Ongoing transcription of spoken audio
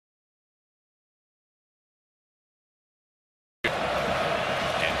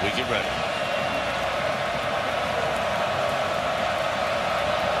ready.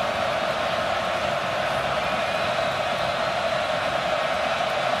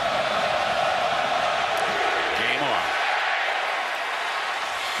 Game on.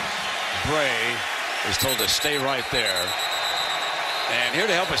 Bray is told to stay right there. And here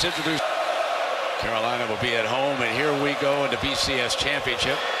to help us introduce Carolina will be at home, and here we go in the BCS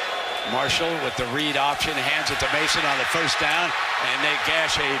championship. Marshall with the read option, hands it to Mason on the first down, and they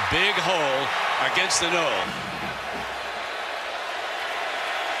gash a big hole against the knoll.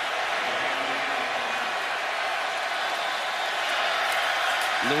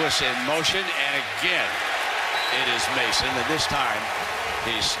 Lewis in motion, and again it is Mason, and this time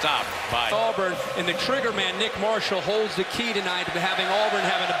he's stopped by Auburn, and the trigger man, Nick Marshall, holds the key tonight to having Auburn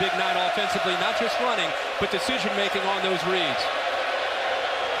having a big night offensively, not just running, but decision-making on those reads.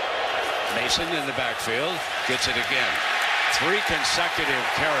 Mason in the backfield, gets it again. 3 consecutive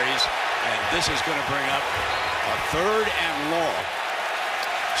carries, and this is going to bring up a 3rd and long.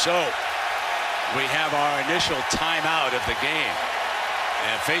 So we have our initial timeout of the game.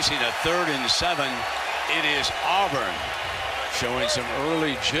 And facing a 3rd and 7, it is Auburn. Showing some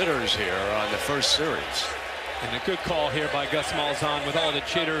early jitters here on the first series. And a good call here by Gus Malzahn with all the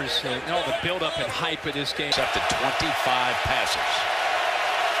jitters and all the buildup and hype of this game. Up to 25 passes.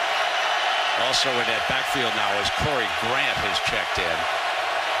 Also in that backfield now is Corey Grant has checked in.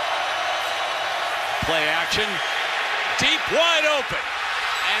 Play action. Deep, wide open.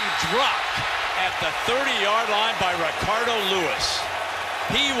 And dropped at the 30-yard line by Ricardo Lewis.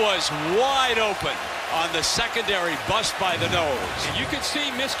 He was wide open on the secondary bust by the nose. And you can see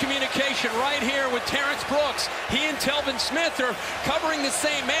miscommunication right here with Terrence Brooks. He and Telvin Smith are covering the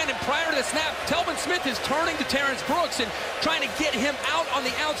same man, and prior to the snap, Telvin Smith is turning to Terrence Brooks and trying to get him out on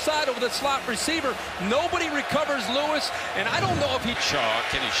the outside over the slot receiver. Nobody recovers Lewis, and I don't know if he...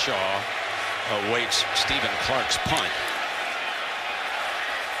 Kenny Shaw awaits Stephen Clark's punt.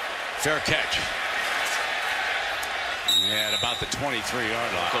 Fair catch. At about the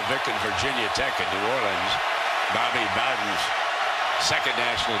 23-yard line. Victor, Virginia Tech in New Orleans. Bobby Bowden's second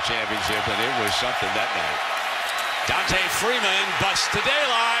national championship, and it was something that night. Dante Freeman busts to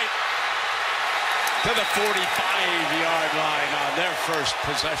daylight to the 45-yard line on their first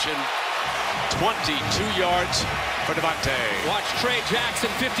possession. 22 yards for Devontae. Watch Trey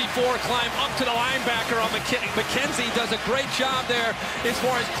Jackson, 54, climb up to the linebacker on McKenzie. Does a great job there as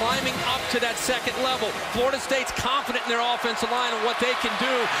far as climbing up to that second level. Florida State's confident in their offensive line and what they can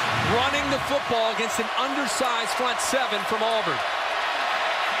do running the football against an undersized front 7 from Auburn.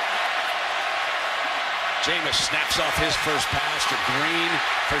 Jameis snaps off his first pass to Green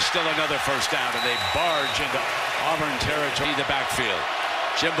for still another first down, and they barge into Auburn territory, the backfield.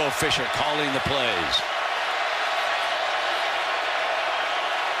 Jimbo Fisher calling the plays.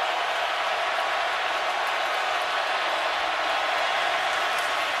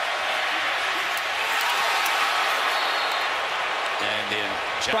 And then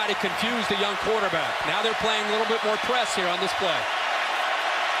try to confuse the young quarterback. Now they're playing a little bit more press here on this play.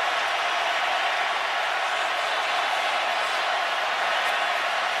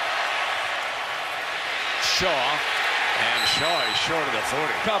 Shaw. And Shaw is short of the 40.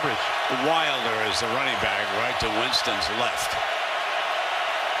 Coverage. Wilder is the running back right to Winston's left.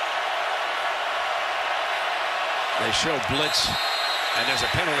 They show blitz, and there's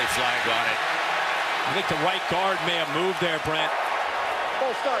a penalty flag on it. I think the right guard may have moved there, Brent.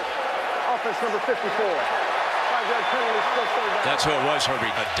 Full start. Offense number 54. 5-yard penalty, still staying down. That's who it was,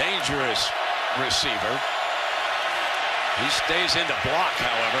 Herbie. A dangerous receiver. He stays in the block,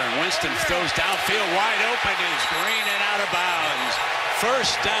 however, and Winston throws downfield wide open. It's Green and out of bounds.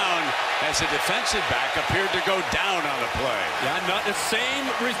 First down as the defensive back appeared to go down on the play. Yeah, not the same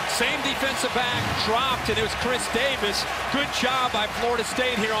defensive back dropped, and it was Chris Davis. Good job by Florida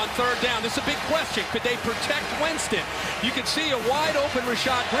State here on 3rd down. This is a big question. Could they protect Winston? You can see a wide open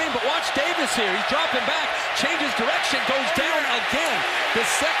Rashad Green, but watch Davis here. He's dropping back, changes direction, goes down again. The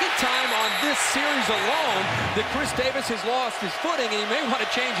second time on this series alone that Chris Davis has lost his footing, and he may want to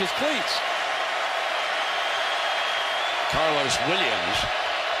change his cleats. Carlos Williams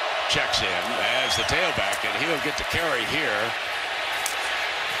checks in as the tailback, and he'll get the carry here.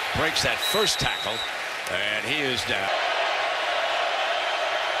 Breaks that first tackle, and he is down.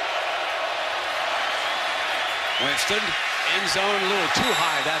 Winston, end zone, a little too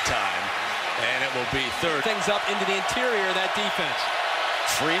high that time, and it will be 3rd. Things up into the interior of that defense.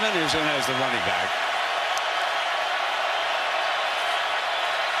 Freeman is in as the running back.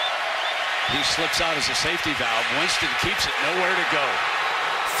 He slips out as a safety valve. Winston keeps it, nowhere to go.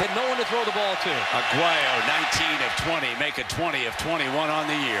 No one to throw the ball to. Aguayo, 19 of 20, make it 20 of 21 on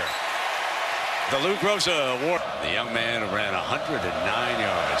the year. The Lou Groza Award. The young man ran 109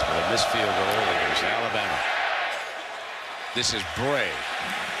 yards with a missed field goal against Alabama. This is Bray.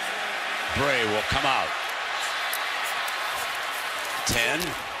 Bray will come out. 10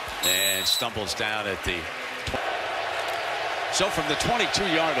 and stumbles down at the. So from the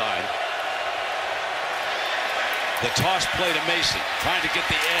 22-yard line, the toss play to Mason, trying to get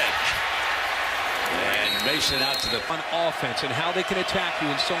the edge. And Mason out to the. On offense and how they can attack you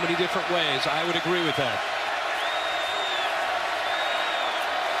in so many different ways. I would agree with that.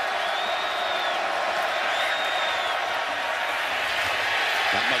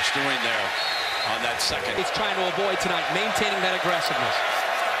 Not much doing there on that second. He's trying to avoid tonight, maintaining that aggressiveness.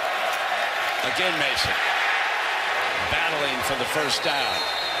 Again, Mason battling for the first down.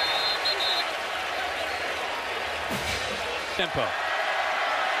 Tempo.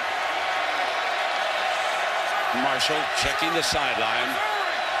 Marshall checking the sideline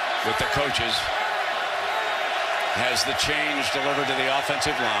with the coaches. Has the change delivered to the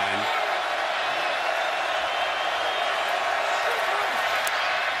offensive line.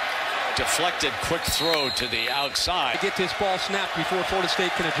 Deflected quick throw to the outside. Get this ball snapped before Florida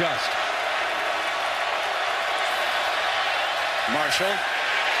State can adjust. Marshall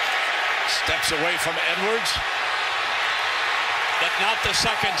steps away from Edwards, but not the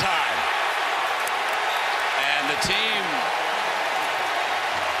second time. And the team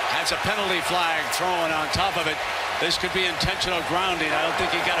has a penalty flag thrown on top of it. This could be intentional grounding. I don't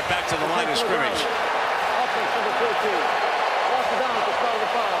think he got it back to the line of scrimmage. Offense number 14. Lost it down at the start of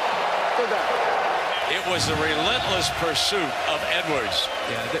the foul. Third down. It was the relentless pursuit of Edwards.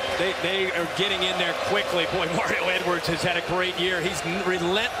 Yeah, they are getting in there quickly. Boy, Mario Edwards has had a great year. He's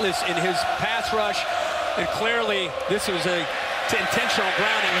relentless in his pass rush, and clearly this was a intentional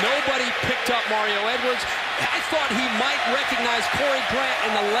grounding. Nobody picked up Mario Edwards. I thought he might recognize Corey Grant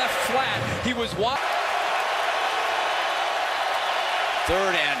in the left flat. He was wide.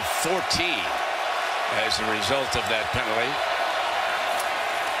 3rd and 14 as a result of that penalty.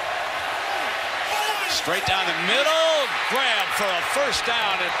 Straight down the middle, grab for a first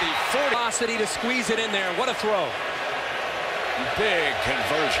down at the 40. Velocity to squeeze it in there. What a throw. Big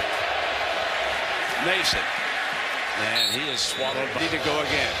conversion. Mason. And he is swallowed. Need to go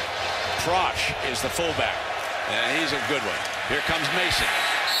again. Prosh is the fullback. And he's a good one. Here comes Mason.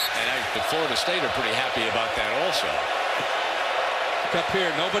 And the Florida State are pretty happy about that also. Look up here.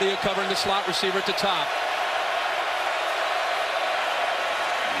 Nobody covering the slot receiver at the top.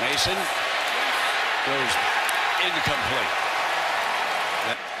 Mason goes incomplete.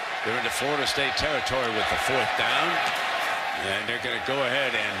 They're into Florida State territory with the 4th down. And they're going to go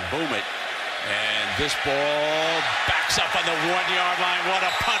ahead and boom it. And this ball backs up on the 1-yard line. What a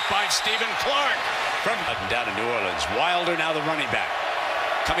punt by Stephen Clark. From down in New Orleans. Wilder now the running back.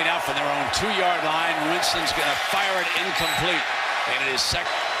 Coming out from their own 2-yard line. Winston's going to fire it incomplete. And it is second.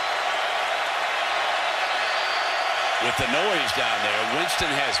 With the noise down there,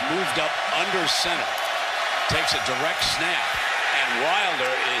 Winston has moved up under center. Takes a direct snap. And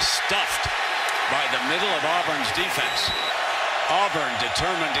Wilder is stuffed by the middle of Auburn's defense. Auburn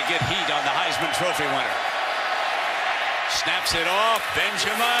determined to get heat on the Heisman Trophy winner. Snaps it off.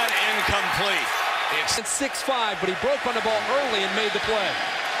 Benjamin incomplete. It's 6'5", but he broke on the ball early and made the play.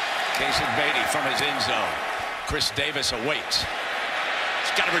 Casey Beatty from his end zone. Chris Davis awaits.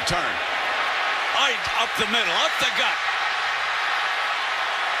 He's got to return. Up the middle, up the gut.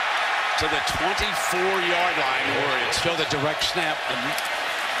 To the 24-yard line where it's still the direct snap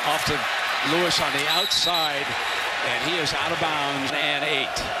off to Lewis on the outside, and he is out of bounds and 8.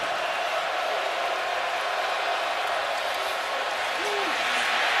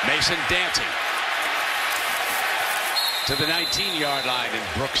 Mason dancing to the 19-yard line,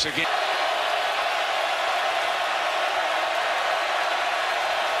 and Brooks again.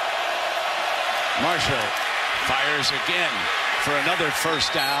 Marshall fires again for another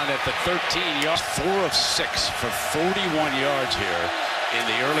first down at the 13-yard. 4 of 6 for 41 yards here in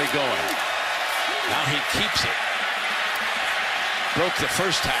the early going. Now he keeps it. Broke the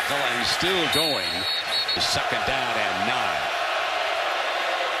first tackle and still going. The 2nd down and 9.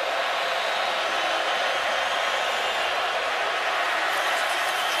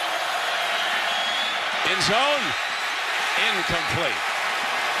 End zone. Incomplete.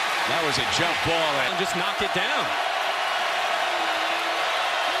 That was a jump ball and just knocked it down.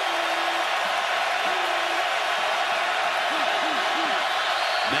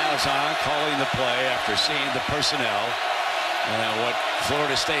 Malzahn calling the play after seeing the personnel and what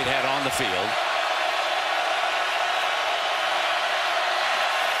Florida State had on the field.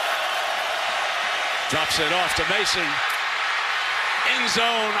 Drops it off to Mason. End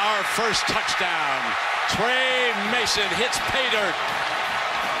zone, our first touchdown. Trey Mason hits pay dirt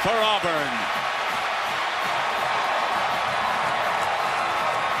for Auburn.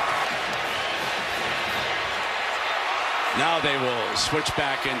 Now they will switch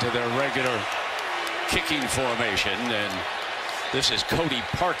back into their regular kicking formation, and this is Cody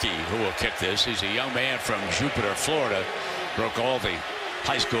Parkey who will kick this. He's a young man from Jupiter, Florida. Broke all the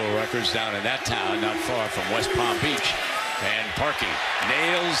high school records down in that town, not far from West Palm Beach. And Parkey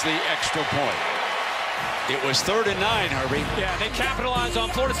nails the extra point. It was 3rd and 9, Herbie. Yeah, they capitalize on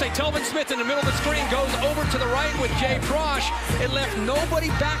Florida State. Telvin Smith in the middle of the screen goes over to the right with Jay Prosh. It left nobody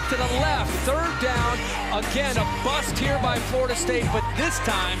back to the left. 3rd down. Again, a bust here by Florida State, but this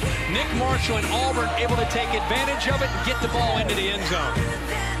time Nick Marshall and Auburn able to take advantage of it and get the ball into the end zone.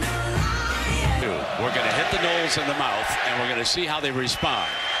 We're going to hit the Noles in the mouth, and we're going to see how they respond.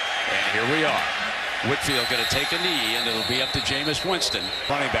 And here we are. Whitfield going to take a knee, and it'll be up to Jameis Winston,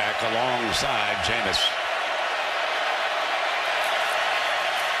 running back alongside Jameis.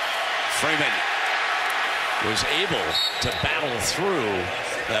 Freeman was able to battle through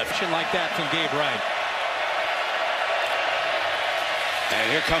that like that from Gabe Wright. And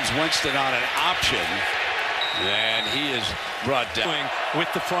here comes Winston on an option, and he is brought down with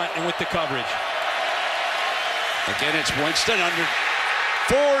the front and with the coverage. Again, it's Winston under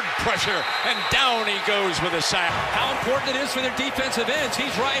forward pressure, and down he goes with a sack. How important it is for their defensive ends.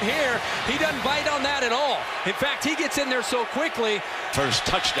 He's right here. He doesn't bite on that at all. In fact, he gets in there so quickly. First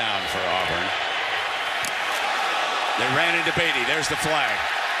touchdown for Auburn. They ran into Beatty. There's the flag.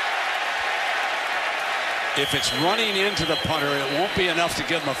 If it's running into the punter, it won't be enough to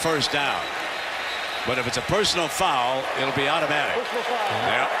give him a first down. But if it's a personal foul, it'll be automatic. Personal foul.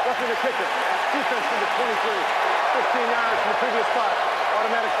 Yeah. Roughing the kicker. Defense to the 23. 15 yards from the previous spot.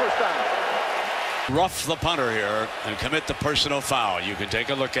 Automatic first down. Rough the punter here and commit the personal foul. You can take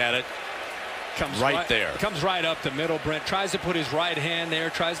a look at it. Comes right there. Comes right up the middle. Brent tries to put his right hand there,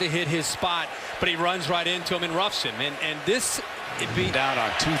 tries to hit his spot, but he runs right into him and roughs him. And this, it'd be down on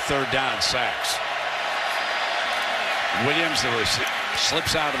 2 third-down sacks. Williams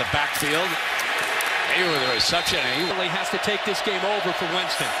slips out of the backfield. Hey, with the reception. He really has to take this game over for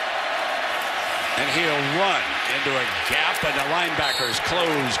Winston. And he'll run into a gap, and the linebackers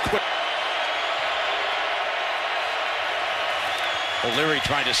close quick. O'Leary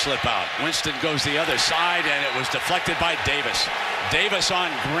tried to slip out. Winston goes the other side, and it was deflected by Davis. Davis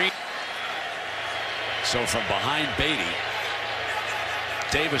on Green. So from behind Beatty,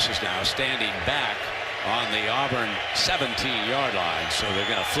 Davis is now standing back on the Auburn 17-yard line. So they're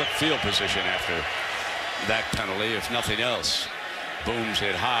going to flip field position after that penalty, if nothing else. Booms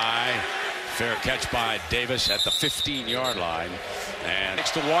hit high. Fair catch by Davis at the 15-yard line. And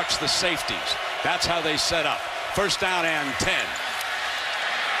next to watch the safeties. That's how they set up. First down and 10.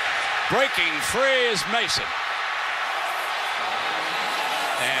 Breaking free is Mason.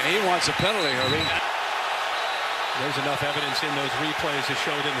 And he wants a penalty, Herbie. There's enough evidence in those replays to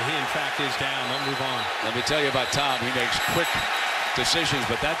show them that he, in fact, is down. They'll move on. Let me tell you about Tom. He makes quick decisions,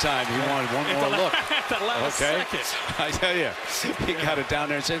 but that time he wanted one more look. Okay, I tell you, he got it down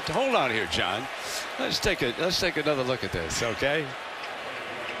there and said, "Hold on here, John. Let's take another look at this." Okay.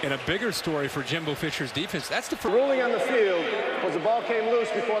 And a bigger story for Jimbo Fisher's defense. That's the ruling on the field was the ball came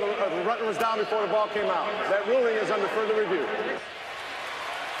loose before the runner was down before the ball came out. That ruling is under further review.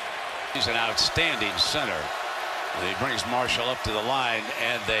 He's an outstanding center. He brings Marshall up to the line,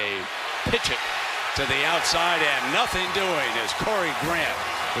 and they pitch it to the outside, and nothing doing as Corey Grant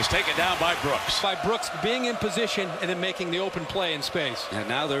was taken down by Brooks. By Brooks being in position and then making the open play in space. And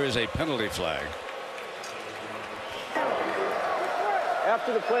now there is a penalty flag.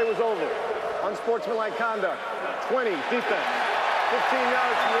 After the play was over, unsportsmanlike conduct, 20, defense, 15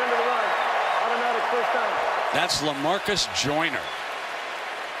 yards from the end of the run, automatic first down. That's LaMarcus Joyner,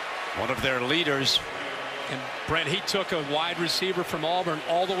 one of their leaders. And Brent, he took a wide receiver from Auburn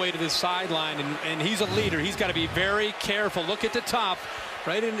all the way to the sideline, and he's a leader. He's got to be very careful. Look at the top,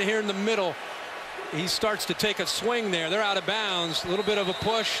 right in here in the middle. He starts to take a swing there. They're out of bounds. A little bit of a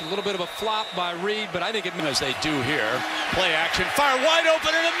push, a little bit of a flop by Reed, but I think it as they do here. Play action, fire wide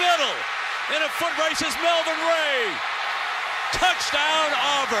open in the middle. In a foot race is Melvin Ray. Touchdown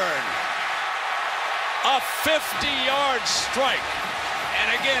Auburn. A 50-yard strike.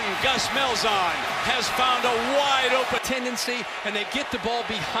 And again, Gus Malzahn has found a wide open tendency, and they get the ball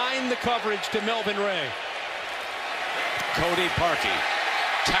behind the coverage to Melvin Ray. Cody Parkey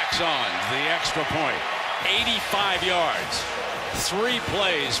tacks on the extra point. 85 yards. 3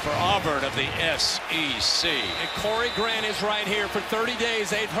 plays for Auburn of the SEC. And Corey Grant is right here for 30 days.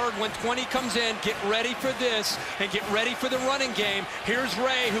 They've heard when 20 comes in, get ready for this and get ready for the running game. Here's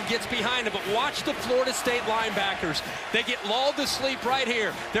Ray who gets behind him. But watch the Florida State linebackers. They get lulled to sleep right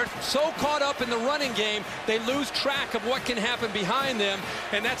here. They're so caught up in the running game, they lose track of what can happen behind them.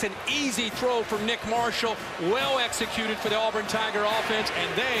 And that's an easy throw from Nick Marshall. Well executed for the Auburn Tiger offense.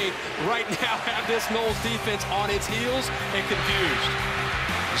 And they right now have this Noles defense on its heels and confused.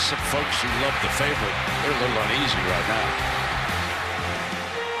 Some folks who love the favorite, they're a little uneasy right now.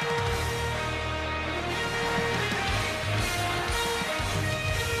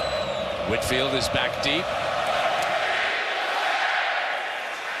 Whitfield is back deep.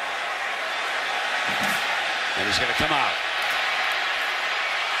 And he's going to come out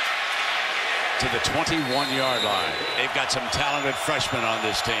to the 21-yard line. They've got some talented freshmen on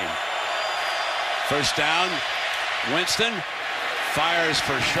this team. First down, Winston fires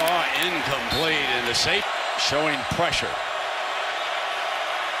for Shaw, incomplete, and the safe showing pressure.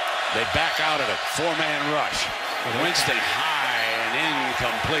 They back out of it, 4-man rush. Winston high and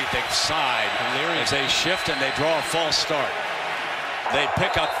incomplete. They side as they shift and they draw a false start. They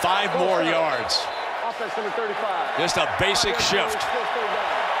pick up 5 more yards. Offense number 35. Just a basic shift.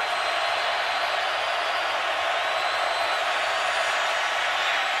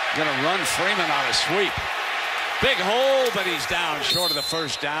 Gonna run Freeman on a sweep. Big hole, but he's down short of the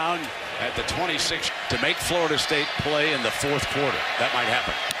first down at the 26 to make Florida State play in the 4th quarter. That might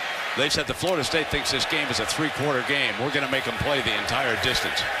happen. They said the Florida State thinks this game is a 3-quarter game. We're going to make them play the entire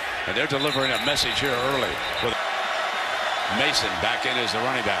distance. And they're delivering a message here early with Mason back in as the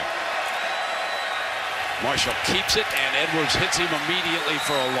running back. Marshall keeps it, and Edwards hits him immediately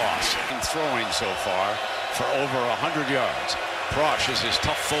for a loss. And throwing so far for over 100 yards. Prosh is his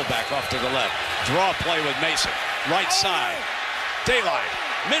tough fullback off to the left. Draw play with Mason. Right side. Daylight.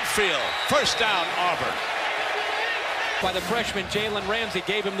 Midfield. First down, Auburn. By the freshman, Jalen Ramsey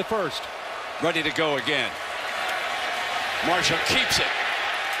gave him the first. Ready to go again. Marshall keeps it.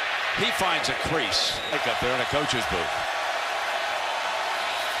 He finds a crease. Like up there in a coach's booth.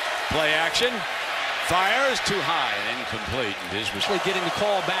 Play action. Fires too high and incomplete. And his was getting the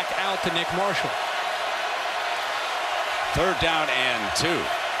call back out to Nick Marshall. 3rd down and 2.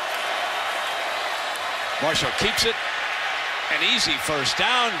 Marshall keeps it. An easy first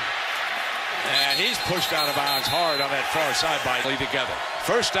down. And he's pushed out of bounds hard on that far side by Lee together.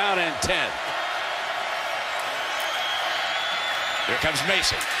 1st down and 10. Here comes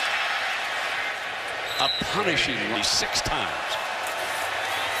Mason. A punishing 6 times.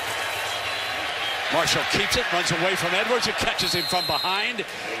 Marshall keeps it, runs away from Edwards, who catches him from behind.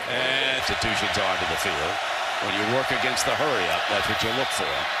 And institutions onto the field. When you work against the hurry-up, that's what you look for.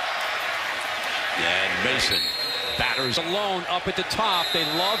 And Mason batters alone up at the top. They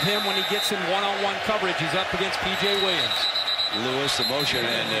love him when he gets in one-on-one coverage. He's up against P.J. Williams. Lewis, the motion,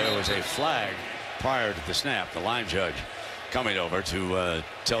 and there was a flag prior to the snap. The line judge coming over to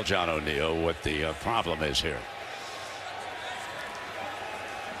tell John O'Neill what the problem is here.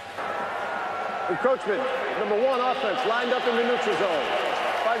 Encroachment, number 1 offense, lined up in the neutral zone.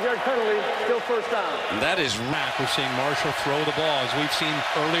 5-yard penalty, still first down. That is back. We're seeing Marshall throw the ball, as we've seen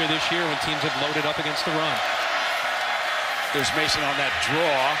earlier this year when teams have loaded up against the run. There's Mason on that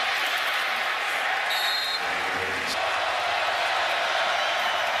draw.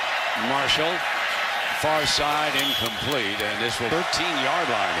 Marshall, far side, incomplete, and this will 13-yard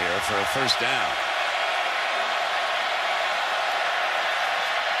line here for a first down.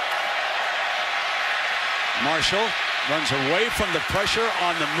 Marshall runs away from the pressure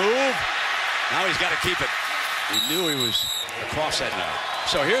on the move. Now he's got to keep it. He knew he was across that now.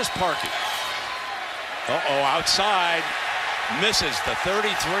 So here's Parkey. Uh-oh, outside. Misses the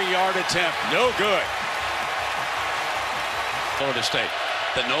 33-yard attempt. No good. Florida State.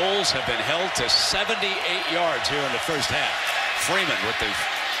 The Noles have been held to 78 yards here in the first half. Freeman with the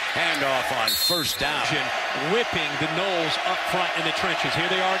handoff on first down. Whipping the Noles up front in the trenches.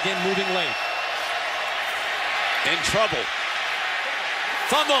 Here they are again, moving late. In trouble.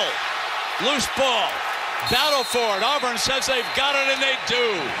 Fumble. Loose ball. Battle for it. Auburn says they've got it, and they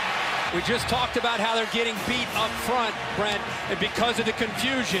do. We just talked about how they're getting beat up front, Brent, and because of the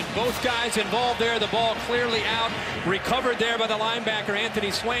confusion. Both guys involved there. The ball clearly out. Recovered there by the linebacker,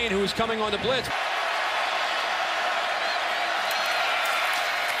 Anthony Swain, who was coming on the blitz.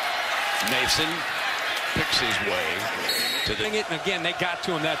 Mason picks his way to the... And again, they got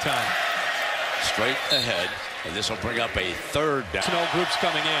to him that time. Straight ahead, and this will bring up a 3rd down. Snow groups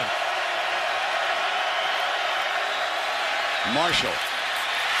coming in. Marshall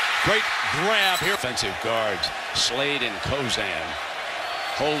Great grab here. Offensive guards, Slade and Kozan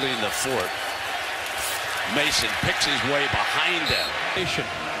holding the fort. Mason picks his way behind them.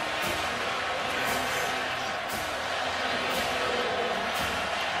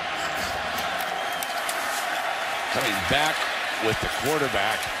 Coming back with the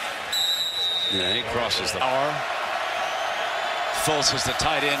quarterback. Yeah, he crosses the power. Fultz is the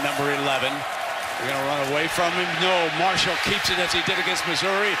tight end, number 11. They're going to run away from him. No, Marshall keeps it as he did against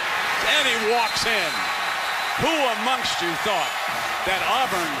Missouri. And he walks in. Who amongst you thought that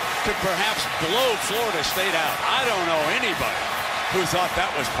Auburn could perhaps blow Florida State out? I don't know anybody who thought that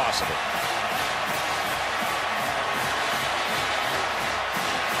was possible.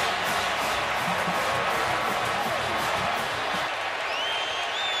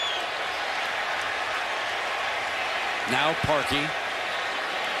 Now Parkey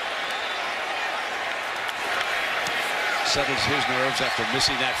settles his nerves after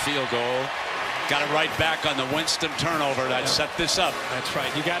missing that field goal. Got it right back on the Winston turnover that set this up. That's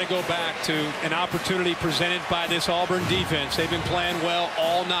right. You got to go back to an opportunity presented by this Auburn defense. They've been playing well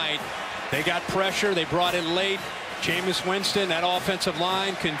all night. They got pressure. They brought in late. Jameis, Winston, that offensive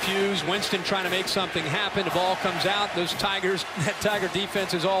line confused. Winston trying to make something happen. The ball comes out. Those Tigers, that Tiger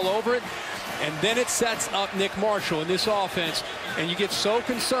defense is all over it. And then it sets up Nick Marshall in this offense. And you get so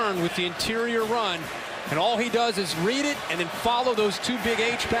concerned with the interior run. And all he does is read it and then follow those two big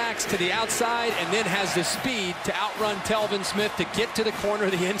H-backs to the outside and then has the speed to outrun Telvin Smith to get to the corner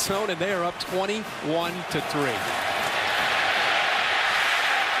of the end zone. And they are up 21-3.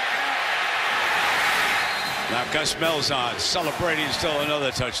 Now Gus Malzahn celebrating still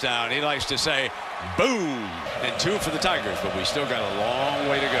another touchdown. He likes to say, boom, and 2 for the Tigers, but we still got a long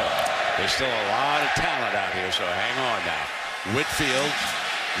way to go. There's still a lot of talent out here, so hang on now. Whitfield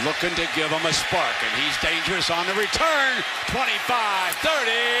looking to give him a spark, and he's dangerous on the return.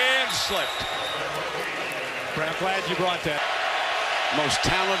 25-30, and slipped. I'm glad you brought that. Most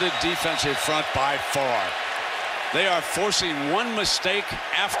talented defensive front by far. They are forcing one mistake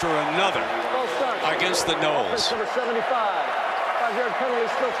after another against the Noles. Number 75. 5-yard penalty,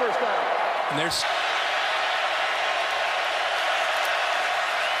 still first down. And there's.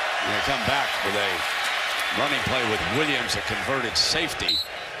 They come back with a running play with Williams, a converted safety.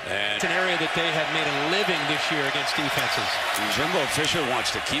 And it's an area that they have made a living this year against defenses. Jimbo Fisher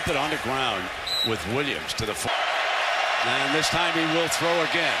wants to keep it on the ground with Williams to the front. And this time he will throw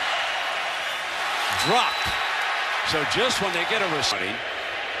again. Dropped. So just when they get a receiving,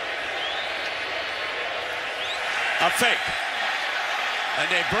 a fake. And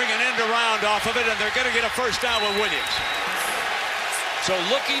they bring an end around off of it, and they're going to get a first down with Williams. So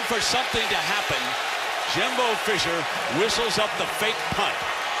looking for something to happen, Jimbo Fisher whistles up the fake punt.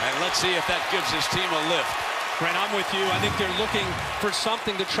 And let's see if that gives his team a lift. Brent, I'm with you. I think they're looking for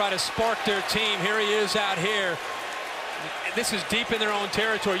something to try to spark their team. Here he is out here. This is deep in their own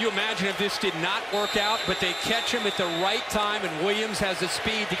territory. You imagine if this did not work out, but they catch him at the right time, and Williams has the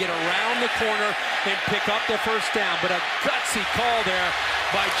speed to get around the corner and pick up the first down. But a gutsy call there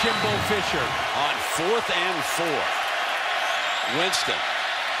by Jimbo Fisher. On 4th and 4. Winston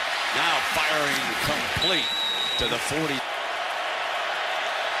now firing complete to the 40.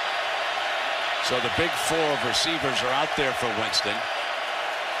 So the big 4 of receivers are out there for Winston.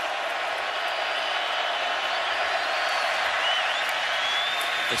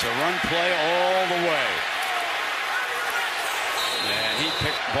 It's a run play all the way. And he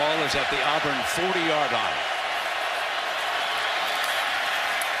picked ball is at the Auburn 40-yard line.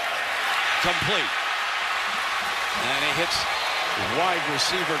 Complete. And he hits wide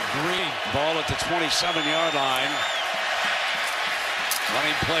receiver Green. Ball at the 27-yard line.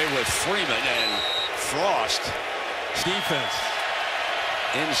 Running play with Freeman and Frost. Defense.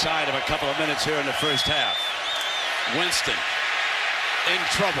 Inside of a couple of minutes here in the first half. Winston in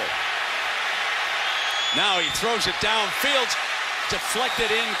trouble. Now he throws it downfield.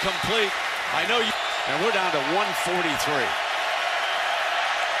 Deflected incomplete. I know you. And we're down to 143.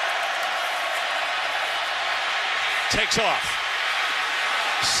 Takes off.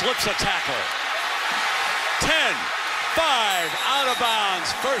 Slips a tackler. 10, 5, out of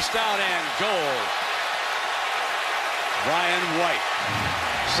bounds. First down and goal. Ryan White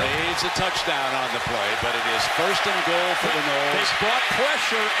saves a touchdown on the play, but it is first and goal for the Noles. They brought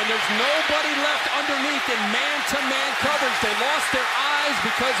pressure, and there's nobody left underneath in man-to-man coverage. They lost their eyes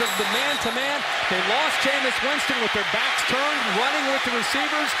because of the man-to-man. They lost Jameis Winston with their backs turned, running with the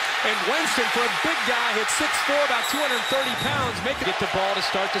receivers. And Winston, for a big guy, hit 6'4", about 230 pounds, make it get the ball to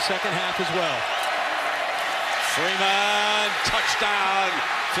start the second half as well. Freeman, touchdown,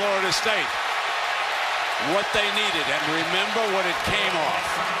 Florida State. what they needed. And remember what it came off.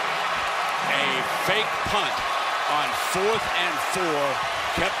 A fake punt on 4th and 4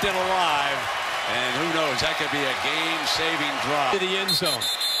 kept it alive. And who knows, that could be a game-saving drive. To the end zone.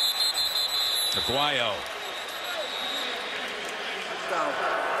 Aguayo.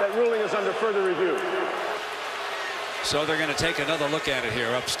 That ruling is under further review. So they're going to take another look at it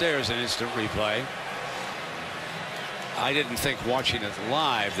here upstairs in instant replay. I didn't think watching it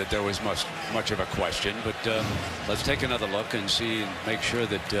live that there was much of a question, but let's take another look and see and make sure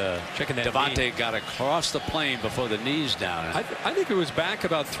that checking that Devontae got across the plane before the knee's down. I think it was back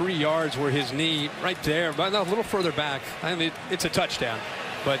about 3 yards where his knee right there, but a little further back. I mean, it's a touchdown,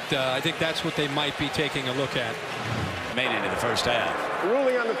 but I think that's what they might be taking a look at. Remaining in the first half. The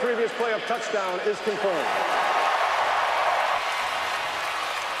ruling on the previous play of touchdown is confirmed.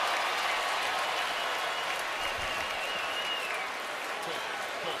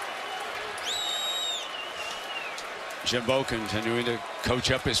 Jimbo continuing to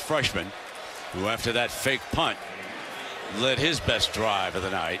coach up his freshman, who after that fake punt led his best drive of the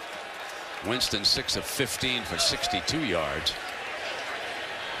night. Winston 6 of 15 for 62 yards.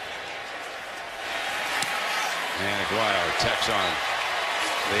 And Aguayo tacks on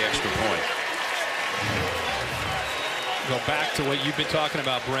the extra point. Go back to what you've been talking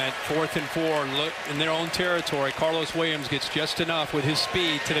about, Brent. 4th and 4, look in their own territory. Carlos Williams gets just enough with his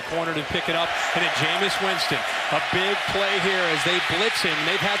speed to the corner to pick it up, and at Jameis Winston, a big play here as they blitz him.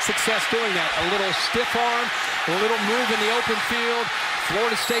 They've had success doing that. A little stiff arm, a little move in the open field.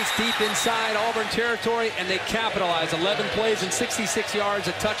 Florida State's deep inside Auburn territory, and they capitalize. 11 plays and 66 yards,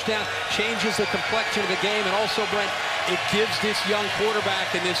 a touchdown, changes the complexion of the game, and also, Brent, it gives this young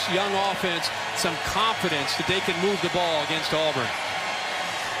quarterback and this young offense some confidence that they can move the ball against Auburn.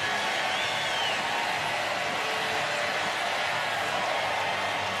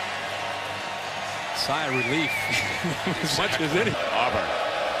 Sigh of relief as much as any. Auburn.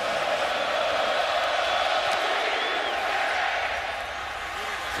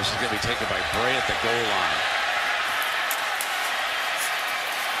 This is going to be taken by Bray at the goal line.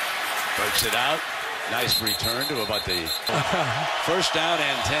 Breaks it out. Nice return to about the first down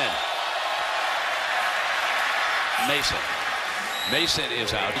and 10. Mason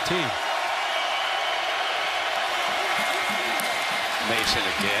is out. Mason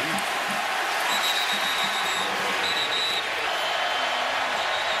again.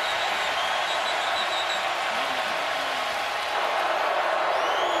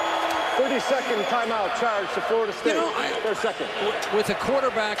 Second timeout charge to Florida State. Their second. With a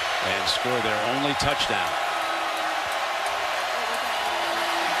quarterback. And score their only touchdown.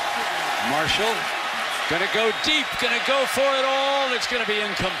 Marshall going to go deep, going to go for it all. It's going to be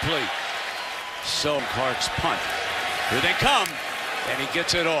incomplete. So Clark's punt. Here they come, and he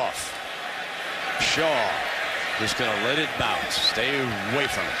gets it off. Shaw just going to let it bounce. Stay away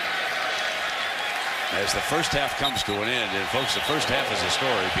from it. As the first half comes to an end, and folks, the first half is a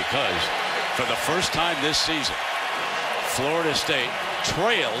story because for the first time this season, Florida State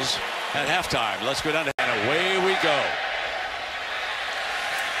trails at halftime. Let's go down to, and away we go.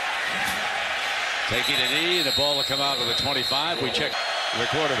 Taking a knee, the ball will come out of the 25. We check the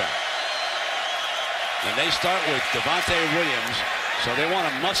quarterback. And they start with Devontae Williams, so they want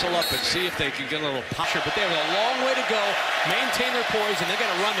to muscle up and see if they can get a little posture, but they have a long way to go, maintain their poise, and they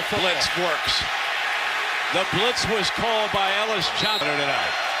got to run the football. Blitz works. The blitz was called by Ellis Johnson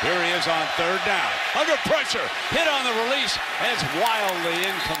tonight. Here he is on 3rd down. Under pressure. Hit on the release. And it's wildly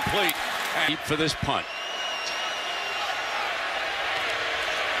incomplete. And for this punt.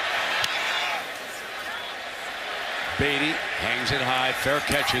 Beatty hangs it high. Fair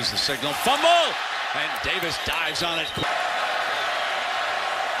catches the signal. Fumble! And Davis dives on it.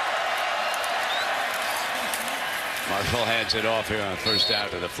 Marshall hands it off here on 1st down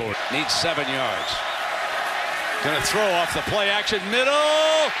to the 4. Needs 7 yards. Going to throw off the play action. Middle.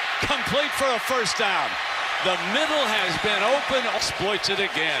 Complete for a 1st down. The middle has been open. Exploits it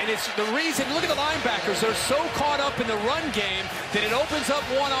again. And it's the reason, look at the linebackers. They're so caught up in the run game that it opens up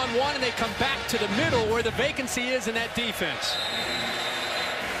one-on-one, and they come back to the middle where the vacancy is in that defense.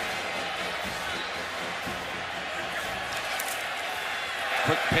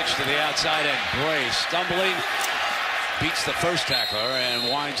 Quick pitch to the outside, and Bray stumbling. Beats the first tackler and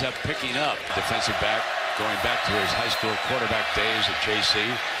winds up picking up. Defensive back going back to his high school quarterback days at JC.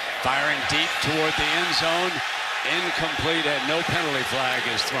 Firing deep toward the end zone. Incomplete, and no penalty flag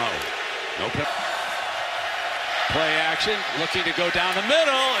is thrown. No penalty. Play action, looking to go down the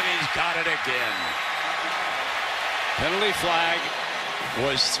middle, and he's got it again. Penalty flag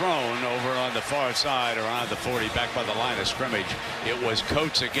was thrown over on the far side around the 40, back by the line of scrimmage. It was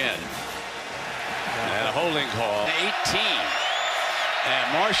Coates again. And a holding call. 18.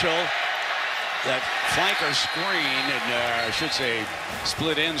 And Marshall, that flanker screen, and I should say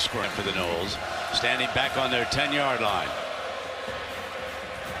split end screen for the Noles, standing back on their 10-yard line.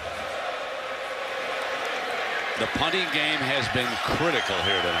 The punting game has been critical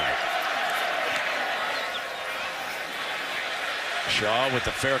here tonight. Shaw with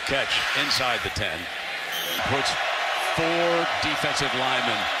the fair catch inside the 10. Puts 4 defensive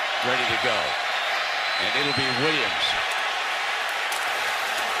linemen ready to go. And it'll be Williams.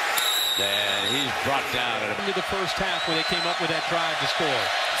 And he's brought down into the first half when they came up with that drive to score.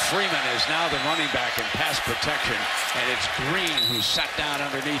 Freeman is now the running back in pass protection, and it's Green who sat down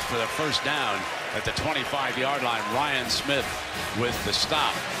underneath for the first down at the 25-yard line. Ryan Smith with the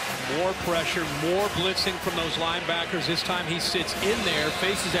stop. More pressure, more blitzing from those linebackers. This time he sits in there,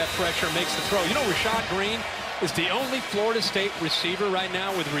 faces that pressure, makes the throw. You know, Rashad Green is the only Florida State receiver right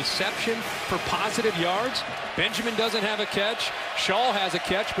now with reception for positive yards. Benjamin doesn't have a catch. Shaw has a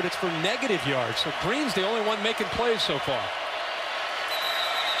catch, but it's for negative yards. So Green's the only one making plays so far.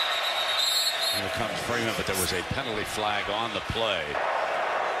 Here comes Freeman, but there was a penalty flag on the play.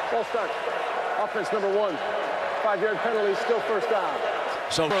 Ball start. Offense number 1. 5-yard penalty, still first down.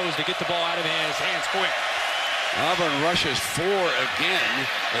 So throws to get the ball out of his hands quick. Auburn rushes 4 again.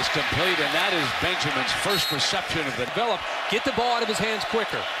 It's complete, and that is Benjamin's first reception of the develop. Get the ball out of his hands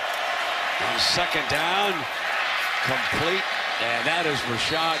quicker. On second down, complete, and that is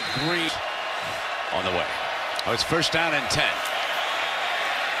Rashad Green on the way. Oh, it's first down and 10.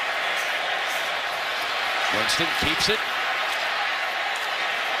 Winston keeps it.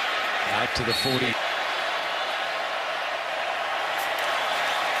 Out to the 40.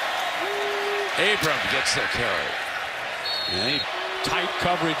 Abram gets the carry. Tight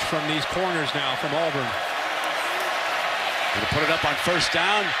coverage from these corners now from Auburn. Going to put it up on first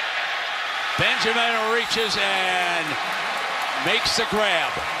down. Benjamin reaches and makes the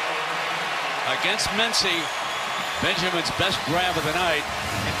grab. Against Mincy, Benjamin's best grab of the night.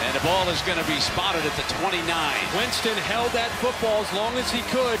 And the ball is going to be spotted at the 29. Winston held that football as long as he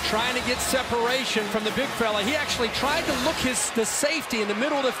could, trying to get separation from the big fella. He actually tried to look the safety in the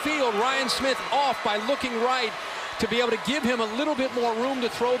middle of the field, Ryan Smith, off by looking right to be able to give him a little bit more room to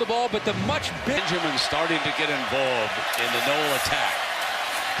throw the ball, but the much bigger. Benjamin starting to get involved in the Nole attack.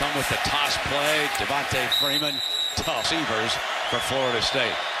 Come with the toss play. Devontae Freeman, tough receivers for Florida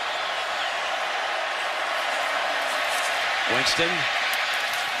State. Winston.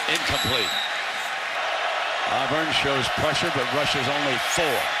 Incomplete. Auburn shows pressure, but rushes only 4.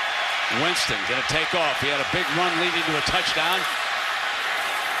 Winston going to take off. He had a big run leading to a touchdown.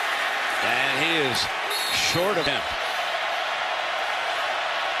 And he is short of him.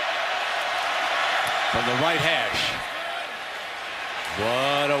 From the right hash.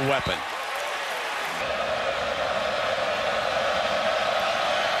 What a weapon.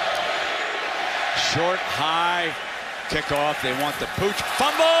 Short, high. Kickoff. They want the pooch.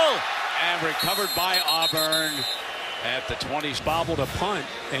 Fumble! And recovered by Auburn at the 20. Bobbled a punt,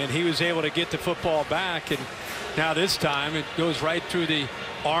 and he was able to get the football back. And now this time it goes right through the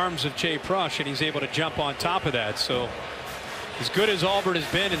arms of Jay Prush, and he's able to jump on top of that. So as good as Auburn has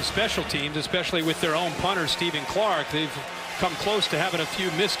been in special teams, especially with their own punter, Stephen Clark, they've come close to having a few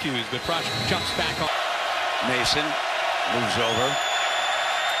miscues, but Prush jumps back on. Mason moves over.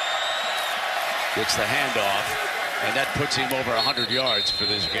 Gets the handoff. And that puts him over 100 yards for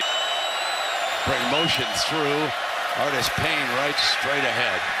this game. Bring motion through. Artis Payne right straight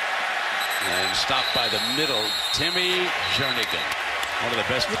ahead. And stopped by the middle. Timmy Jernigan. One of the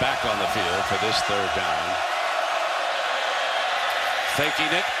best back on the field for this third down. Faking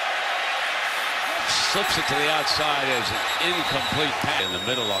it. Slips it to the outside as an incomplete pass. In the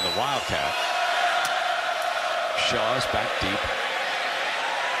middle on the Wildcat. Shaw's back deep.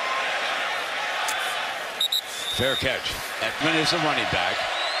 Fair catch. Ekman is the running back.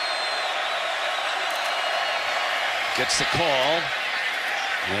 Gets the call.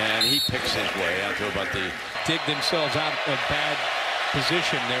 And he picks his way out to about the... Dig themselves out of bad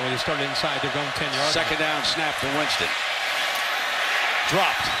position there when they started inside their own 10-yard. Second down snap to Winston.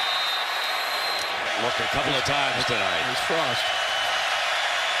 Dropped. Looked a couple of times tonight. It was Frost.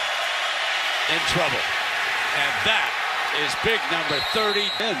 In trouble. And that is big number 30.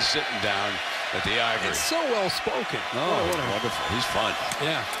 And sitting down at the Ivory. It's so well spoken. Oh, wonderful. He's fun.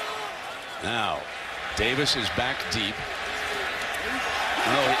 Yeah. Now, Davis is back deep.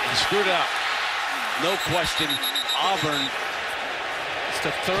 No, he screwed up. No question. Auburn, it's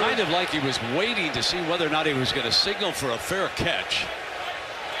the third. Kind of like he was waiting to see whether or not he was going to signal for a fair catch.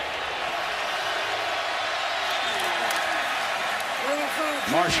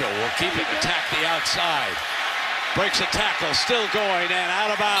 Marshall will keep it, attack the outside. Breaks a tackle, still going, and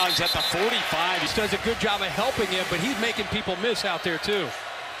out of bounds at the 45. He does a good job of helping him, but he's making people miss out there, too.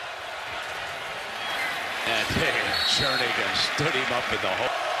 And Jernigan stood him up in the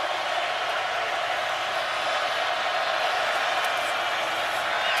hole.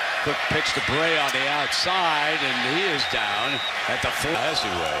 Quick pitch to Bray on the outside, and he is down at the 4.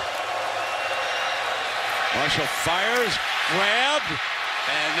 Way. Marshall fires, grabbed,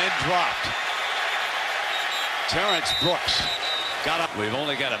 and then dropped. Terrence Brooks got up. We've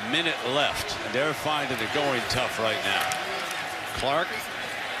only got a minute left, and they're finding it going tough right now. Clark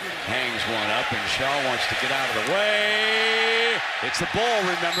hangs one up, and Shaw wants to get out of the way. It's the ball,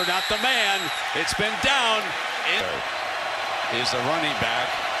 remember, not the man. It's been down. It is the running back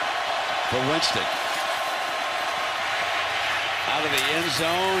for Winston. Out of the end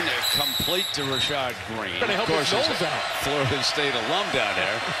zone, complete to Rashad Green. Of course, there's a Florida State alum down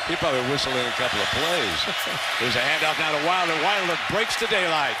there. He probably whistled in a couple of plays. There's a handoff now to Wilder. Wilder breaks the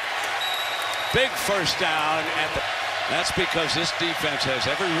daylight. Big first down at the. That's because this defense has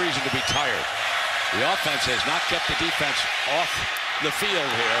every reason to be tired. The offense has not kept the defense off the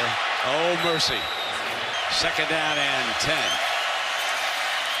field here. Oh, mercy. Second down and 10.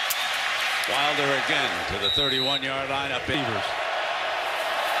 Wilder again to the 31-yard line up. Beavers.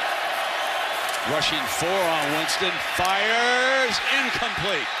 Rushing 4 on Winston. Fires.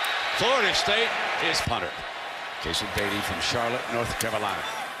 Incomplete. Florida State is punter. Jason Beatty from Charlotte, North Carolina.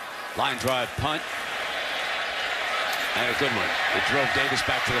 Line drive punt. And a good one. It drove Davis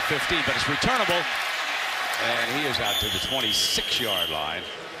back to the 15, but it's returnable. And he is out to the 26-yard line.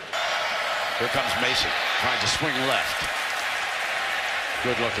 Here comes Mason trying to swing left.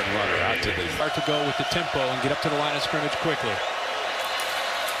 Good-looking runner out to the. Start to go with the tempo and get up to the line of scrimmage quickly.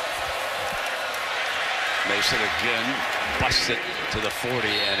 Mason again busts it to the 40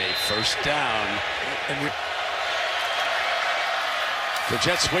 and a first down. And the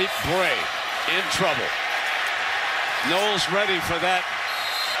jet sweep. Bray in trouble. Knowles ready for that.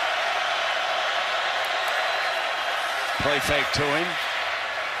 Play fake to him.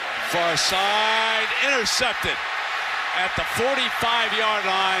 Far side, intercepted at the 45-yard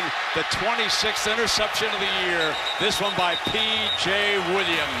line. The 26th interception of the year. This one by P.J.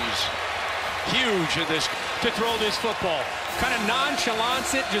 Williams. Huge in this. To throw this football. Kind of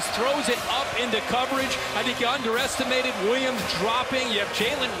nonchalants it, just throws it up into coverage. I think you underestimated Williams dropping. You have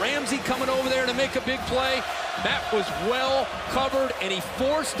Jalen Ramsey coming over there to make a big play. That was well covered, and he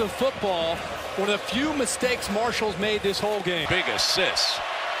forced the football. One of the few mistakes Marshall's made this whole game. Big assist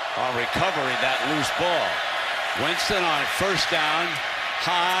on recovering that loose ball. Winston on first down.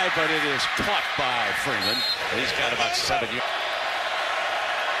 High, but it is caught by Freeman. He's got about 7 yards.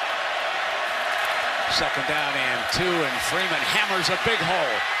 Second down and 2, and Freeman hammers a big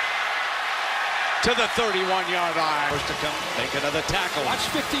hole to the 31-yard line. First to come, make another tackle. Watch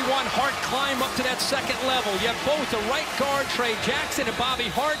 51 Hart climb up to that second level. You have both the right guard, Trey Jackson, and Bobby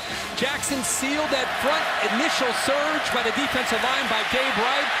Hart. Jackson sealed that front initial surge by the defensive line by Gabe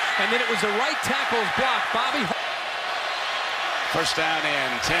Wright, and then it was the right tackle's block. Bobby Hart. First down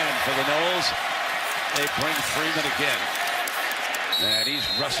and 10 for the Noles. They bring Freeman again, and he's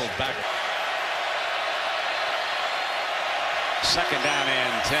wrestled back. Second down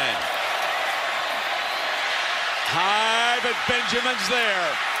and 10. High, but Benjamin's there.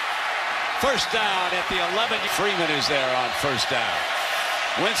 First down at the 11. Freeman is there on first down.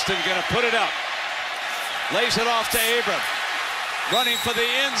 Winston gonna put it up. Lays it off to Abram. Running for the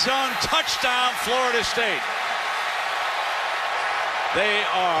end zone. Touchdown, Florida State. They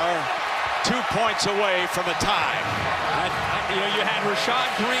are 2 points away from a tie. You had Rashad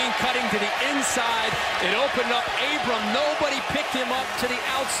Green cutting to the inside. It opened up Abram. Nobody picked him up to the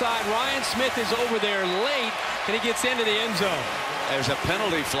outside. Ryan Smith is over there late, and he gets into the end zone. There's a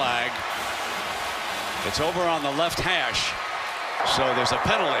penalty flag. It's over on the left hash, so there's a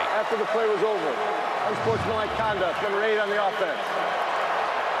penalty. After the play was over, unsportsmanlike conduct, number 8 on the offense.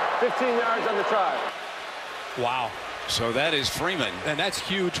 15 yards on the try. Wow. So that is Freeman. And that's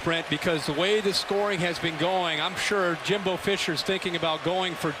huge, Brent, because the way the scoring has been going, I'm sure Jimbo Fisher's thinking about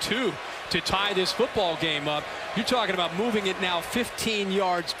going for 2 to tie this football game up. You're talking about moving it now 15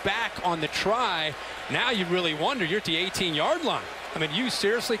 yards back on the try. Now you really wonder, you're at the 18-yard line. I mean, you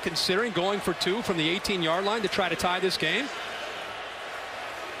seriously considering going for 2 from the 18-yard line to try to tie this game?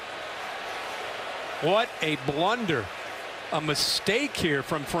 What a blunder. A mistake here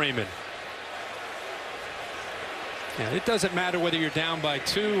from Freeman. Yeah, it doesn't matter whether you're down by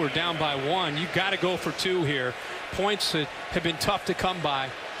 2 or down by 1. You've got to go for 2 here. Points that have been tough to come by.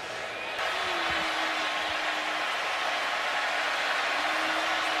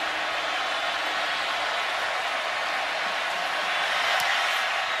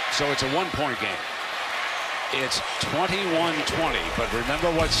 So it's a 1-point game. It's 21-20, but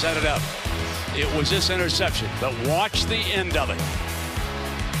remember what set it up. It was this interception, but watch the end of it.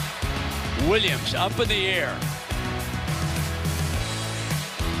 Williams up in the air.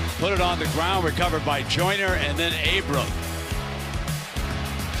 Put it on the ground, recovered by Joyner, and then Abram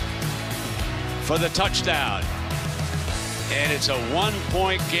for the touchdown. And it's a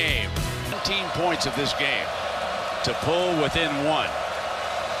 1-point game. 17 points of this game to pull within 1.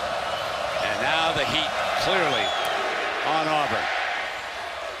 And now the heat clearly on Auburn.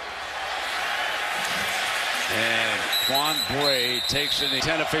 And Quan Bray takes in the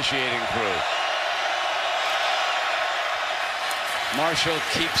 10 officiating crew. Marshall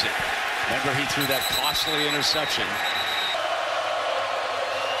keeps it. Remember, he threw that costly interception.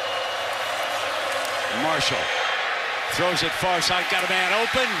 Marshall throws it far side, got a man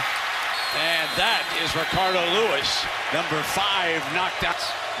open. And that is Ricardo Lewis, number 5, knocked out.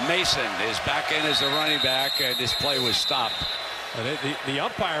 Mason is back in as the running back, and this play was stopped. The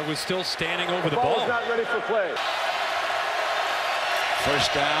umpire was still standing over the Ball's ball. not ready for play.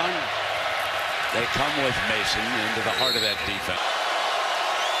 First down. They come with Mason into the heart of that defense.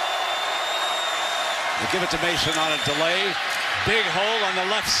 They give it to Mason on a delay. Big hole on the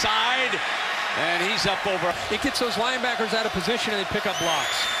left side, and he's up over. It gets those linebackers out of position, and they pick up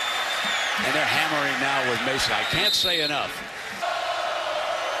blocks. And they're hammering now with Mason. I can't say enough.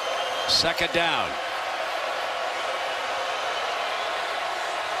 Second down.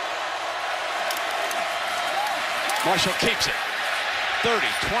 Marshall keeps it. 30,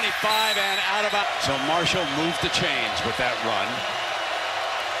 25, and out of bounds. So Marshall moved the chains with that run.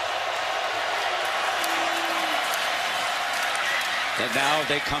 And now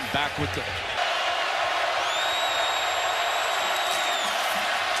they come back with the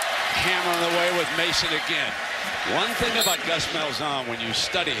hammering away with Mason again. One thing about Gus Malzahn, when you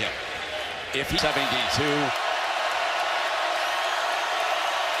study him, if he's 72,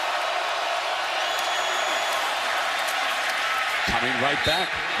 coming right back.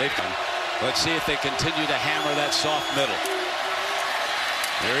 They've come. Let's see if they continue to hammer that soft middle.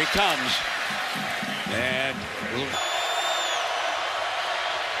 Here he comes. And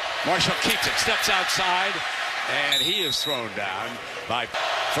Marshall keeps it, steps outside, and he is thrown down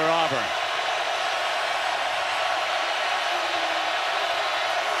for Auburn.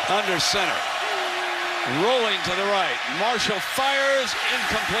 Under center. Rolling to the right. Marshall fires,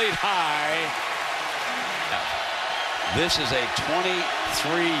 incomplete high. This is a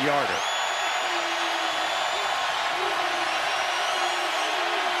 23-yarder.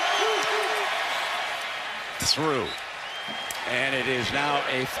 Through. And it is now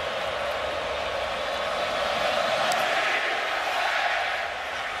a...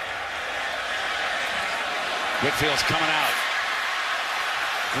 Whitfield's coming out.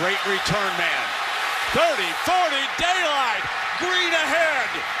 Great return man. 30, 40, daylight. Green ahead.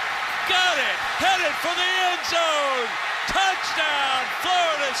 Got it. Headed for the end zone. Touchdown,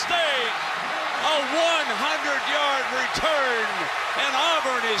 Florida State. A 100-yard return. And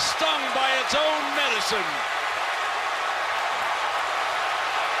Auburn is stung by its own medicine.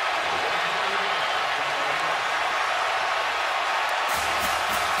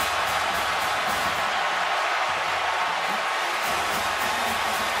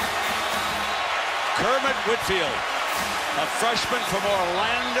 Kermit Whitfield, a freshman from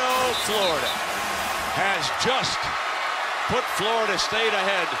Orlando, Florida, has just put Florida State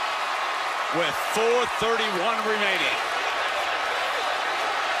ahead with 4:31 remaining.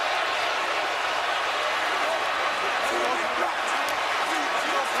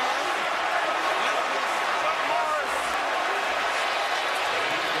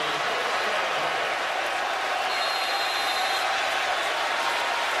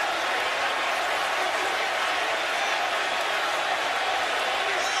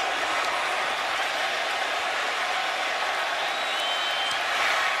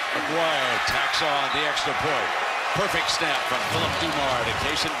 McGuire tacks on the extra point. Perfect snap from Philip Dumar to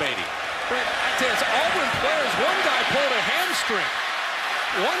Kason Beatty. Brett, there's Auburn players. One guy pulled a hamstring.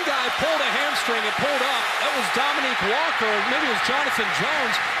 One guy pulled a hamstring and pulled up. That was Dominique Walker. Maybe it was Jonathan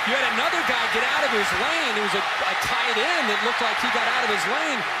Jones. You had another guy get out of his lane. It was a tight end that looked like he got out of his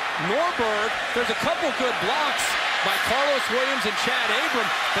lane. Norberg, there's a couple good blocks by Carlos Williams and Chad Abram,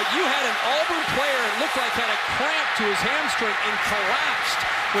 but you had an Auburn player that looked like had a cramp to his hamstring and collapsed,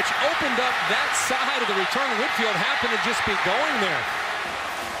 which opened up that side of the return. Whitfield happened to just be going there.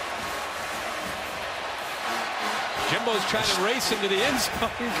 Jimbo's trying to race into the end zone.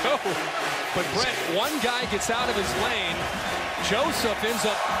 Go. But Brett, one guy gets out of his lane, Joseph ends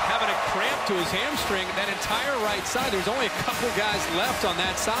up having a cramp to his hamstring. That entire right side, there's only a couple guys left on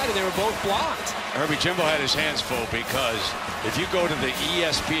that side, and they were both blocked. Herbie Jimbo had his hands full because if you go to the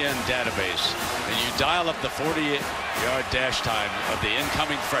ESPN database and you dial up the 40-yard dash time of the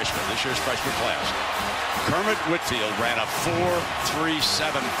incoming freshman, this year's freshman class, Kermit Whitfield ran a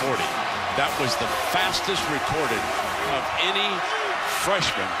 4.3740. That was the fastest recorded of any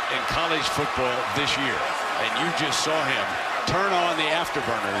freshman in college football this year. And you just saw him turn on the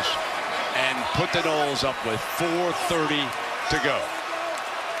afterburners and put the Noles up with 4:30 to go.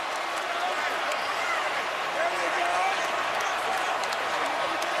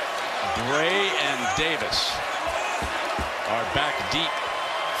 Bray and Davis are back deep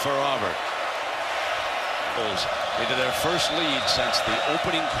for Auburn. Into their first lead since the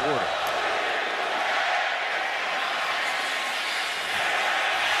opening quarter.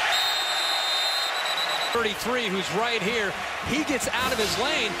 .33, who's right here, he gets out of his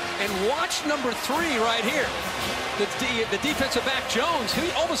lane, and watch number 3 right here. The defensive back Jones,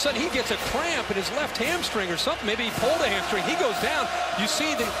 all of a sudden he gets a cramp in his left hamstring or something. Maybe he pulled a hamstring. He goes down. You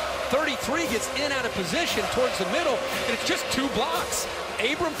see the 33 gets in out of position towards the middle, and it's just 2 blocks.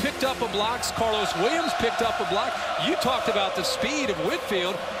 Abram picked up a block. Carlos Williams picked up a block. You talked about the speed of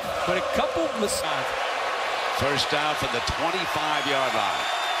Whitfield, but a couple mistakes. First down from the 25-yard line.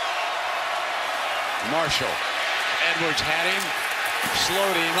 Marshall. Edwards had him,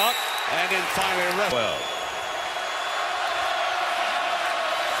 slowed him up, and then finally arrested. Well,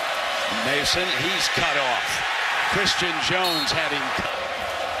 Mason, he's cut off. Christian Jones had him cut.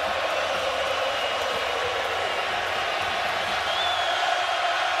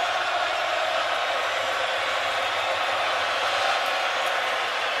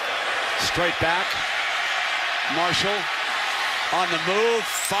 Straight back. Marshall on the move,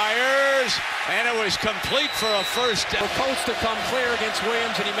 fires, and it was complete for a first down. The coast to come clear against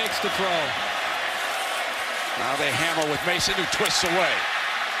Williams, and he makes the throw. Now they hammer with Mason, who twists away.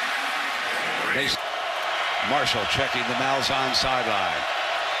 Mason. Marshall checking the Malzahn sideline.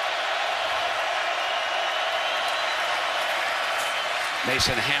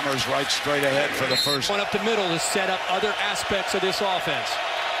 Mason hammers right straight ahead for the first. Going up the middle to set up other aspects of this offense.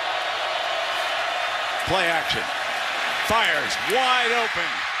 Play action. Fires wide open.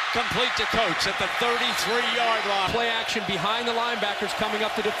 Complete to Coates at the 33-yard line. Play action behind the linebackers coming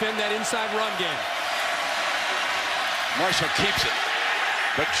up to defend that inside run game. Marshall keeps it.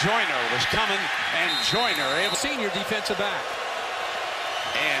 But Joyner was coming, and Joyner able. Senior defensive back.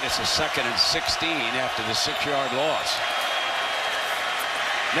 And it's a 2nd and 16 after the 6-yard loss.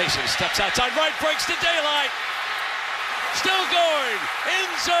 Mason steps outside right, breaks the daylight. Still going,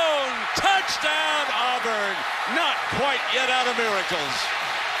 end zone, touchdown Auburn. Not quite yet out of miracles.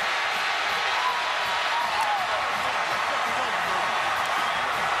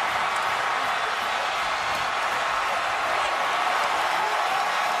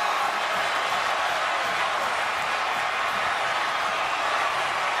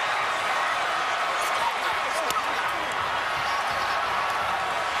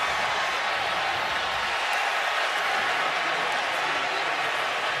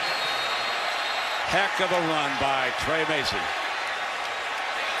 Heck of a run by Trey Mason.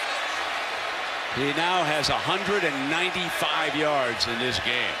 He now has 195 yards in this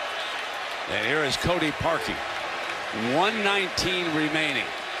game. And here is Cody Parkey. 1:19 remaining.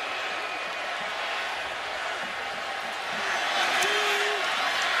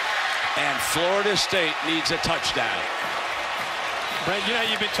 And Florida State needs a touchdown. Brent, you know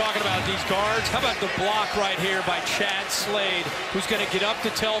you've been talking about these guards. How about the block right here by Chad Slade, who's going to get up to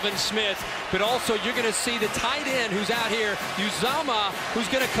Telvin Smith, but also you're going to see the tight end who's out here, Uzama, who's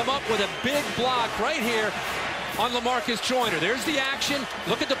going to come up with a big block right here on LaMarcus Joyner. There's the action.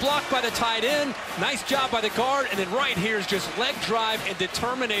 Look at the block by the tight end. Nice job by the guard. And then right here is just leg drive and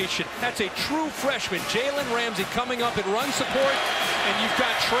determination. That's a true freshman. Jalen Ramsey coming up in run support. And you've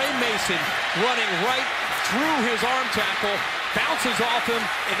got Trey Mason running right through his arm tackle. Bounces off him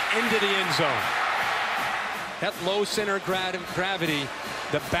and into the end zone. That low center of gravity,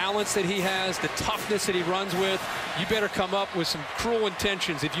 the balance that he has, the toughness that he runs with, you better come up with some cruel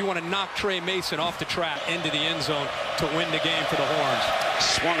intentions if you want to knock Trey Mason off the track into the end zone to win the game for the Horns.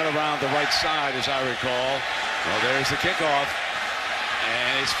 Swung it around the right side, as I recall. Well, there's the kickoff.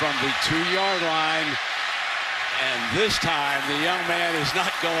 And it's from the 2-yard line. And this time, the young man is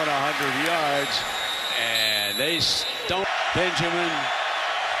not going 100 yards. And they don't. Benjamin,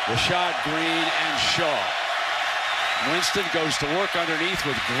 Rashad Green, and Shaw. Winston goes to work underneath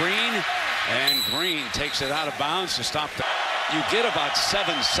with Green, and Green takes it out of bounds to stop. You get about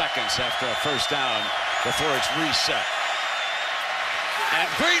 7 seconds after a first down before it's reset. And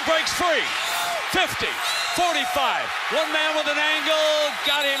Green breaks free. 50, 45. One man with an angle.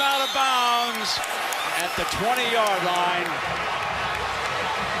 Got him out of bounds at the 20-yard line.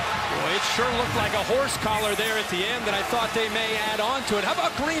 Boy, it sure looked like a horse collar there at the end that I thought they may add on to it. How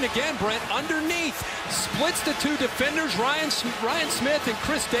about Green again, Brent? Underneath. Splits the two defenders, Ryan Smith and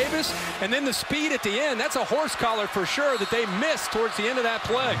Chris Davis. And then the speed at the end. That's a horse collar for sure that they missed towards the end of that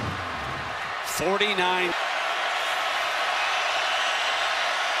play. 49.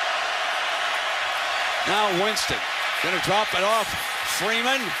 Now Winston going to drop it off.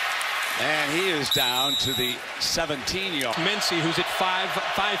 Freeman. And he is down to the 17-yard. Mincy, who's at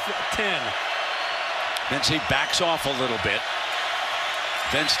 5'10". Mincy backs off a little bit.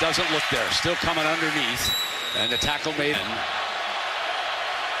 Vince doesn't look there. Still coming underneath. And the tackle made.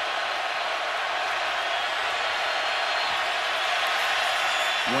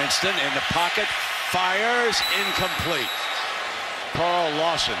 Winston in the pocket. Fires. Incomplete. Carl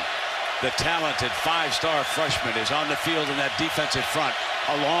Lawson, the talented five-star freshman, is on the field in that defensive front,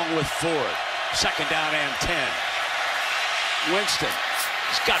 along with Ford. Second down and 10. Winston.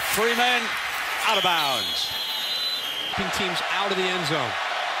 He's got Freeman out of bounds. Teams out of the end zone.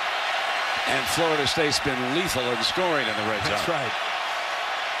 And Florida State's been lethal in scoring in the red zone. That's right.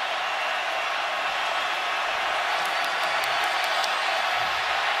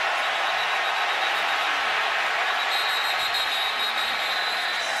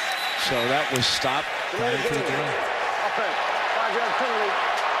 So that was stopped. Offense, 5-yard penalty,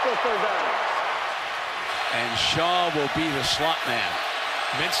 still third down. And Shaw will be the slot man.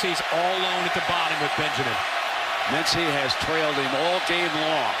 Mincy's all alone at the bottom with Benjamin. Mincy has trailed him all game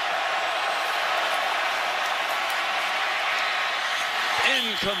long.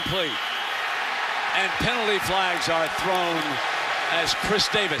 Incomplete. And penalty flags are thrown as Chris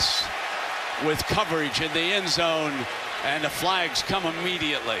Davis with coverage in the end zone, and the flags come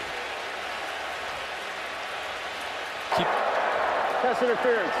immediately. Pass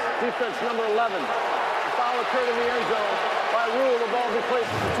interference, defense number 11. The foul occurred in the end zone. By rule, the ball be placed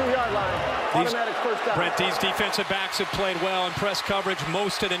at the 2-yard line. Automatic first down. Brent, these defensive backs have played well in press coverage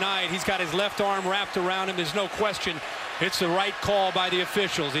most of the night. He's got his left arm wrapped around him. There's no question it's the right call by the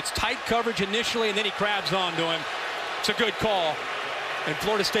officials. It's tight coverage initially, and then he grabs onto him. It's a good call. And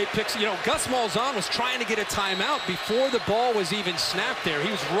Florida State picks, Gus Malzahn was trying to get a timeout before the ball was even snapped there.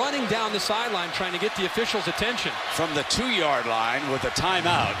 He was running down the sideline trying to get the officials' attention. From the 2-yard line with a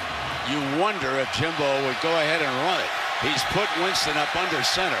timeout, you wonder if Jimbo would go ahead and run it. He's put Winston up under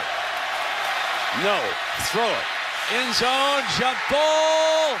center. No, throw it. End zone, jump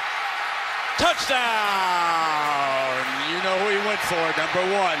ball. Touchdown! You know who he went for, number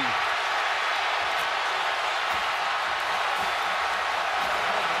 1.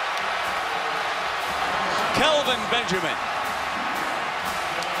 Kelvin Benjamin.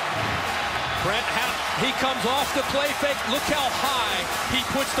 Brent, he comes off the play fake. Look how high he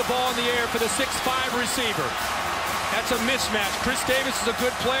puts the ball in the air for the 6'5" receiver. That's a mismatch. Chris Davis is a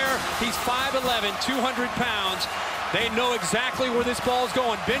good player. He's 5'11", 200 pounds. They know exactly where this ball is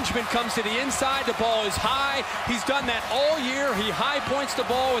going. Benjamin comes to the inside. The ball is high. He's done that all year. He high points the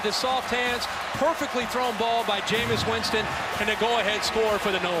ball with his soft hands. Perfectly thrown ball by Jameis Winston, and a go-ahead score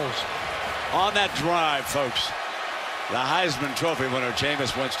for the Noles. On that drive, folks, the Heisman Trophy winner,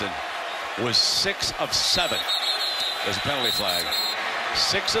 Jameis Winston, was 6 of 7. There's a penalty flag.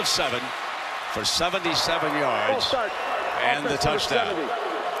 6 of 7 for 77 yards and the touchdown.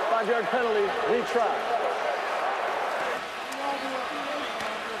 5-yard penalty, retry.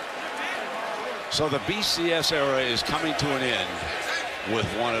 So the BCS era is coming to an end with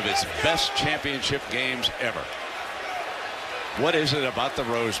one of its best championship games ever. What is it about the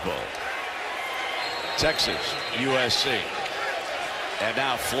Rose Bowl? Texas, USC, and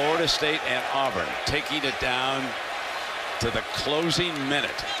now Florida State and Auburn taking it down to the closing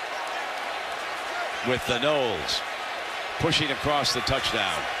minute with the Noles pushing across the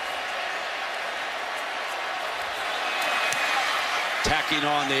touchdown. Tacking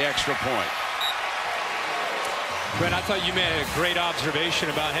on the extra point. Brent, I thought you made a great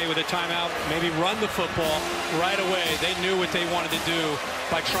observation about, hey, with a timeout, maybe run the football right away. They knew what they wanted to do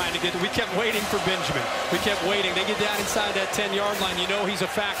by trying to get. We kept waiting for Benjamin. We kept waiting. They get down inside that 10-yard line. You know he's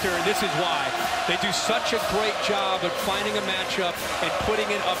a factor, and this is why. They do such a great job of finding a matchup and putting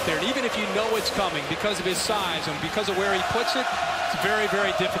it up there. And even if you know it's coming because of his size and because of where he puts it, it's very,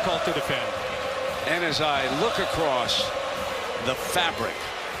 very difficult to defend. And as I look across the fabric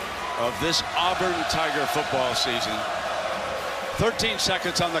of this Auburn Tiger football season, 13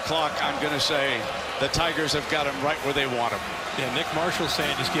 seconds on the clock, I'm going to say the Tigers have got him right where they want him. Yeah, Nick Marshall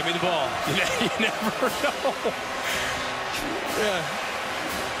saying, just give me the ball. You never know. Yeah.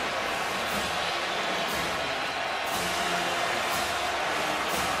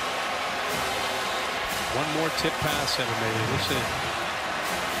 one more tip pass ever maybe. We'll see.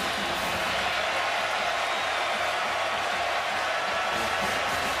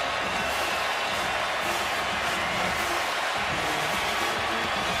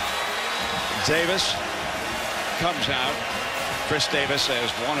 Davis comes out. Chris Davis as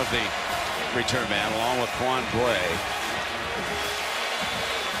one of the return man, along with Quan Bray.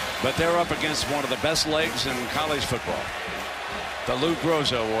 But they're up against one of the best legs in college football. The Lou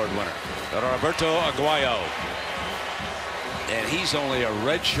Groza Award winner, Roberto Aguayo. And he's only a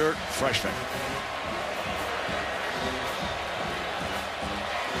redshirt freshman.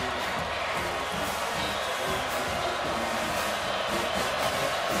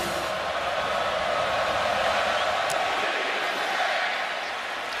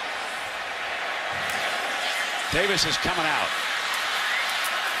 Davis is coming out.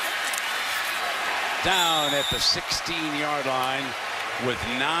 Down at the 16-yard line with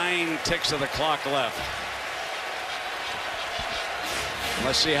 9 ticks of the clock left.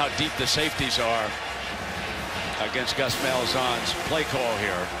 Let's see how deep the safeties are against Gus Malzahn's play call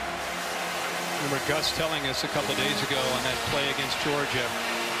here. Remember Gus telling us a couple of days ago on that play against Georgia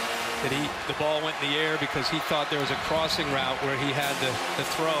that the ball went in the air because he thought there was a crossing route where he had the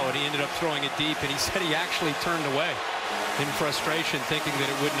throw, and he ended up throwing it deep, and he said he actually turned away in frustration, thinking that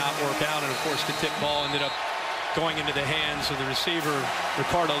it would not work out. And of course the tip ball ended up going into the hands of the receiver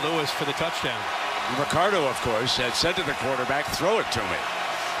Ricardo Lewis for the touchdown. Ricardo, of course, had said to the quarterback, throw it to me,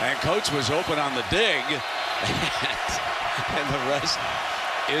 and Coates was open on the dig, and the rest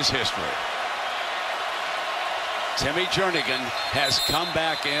is history. Timmy Jernigan has come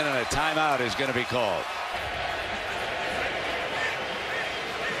back in, and a timeout is going to be called.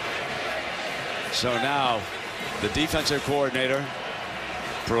 So now the defensive coordinator,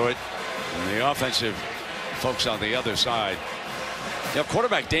 Pruitt, and the offensive folks on the other side. You have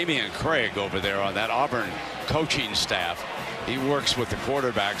quarterback Damian Craig over there on that Auburn coaching staff. He works with the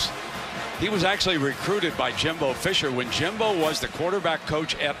quarterbacks. He was actually recruited by Jimbo Fisher when Jimbo was the quarterback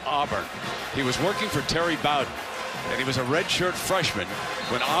coach at Auburn. He was working for Terry Bowden, and he was a redshirt freshman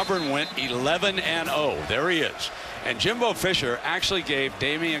when Auburn went 11-0. There he is. And Jimbo Fisher actually gave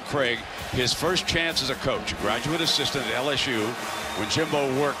Damian Craig his first chance as a coach, a graduate assistant at LSU, when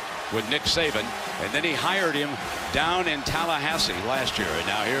Jimbo worked with Nick Saban, and then he hired him down in Tallahassee last year. And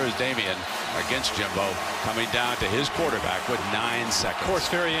now here is Damian against Jimbo, coming down to his quarterback with 9 seconds. Of course,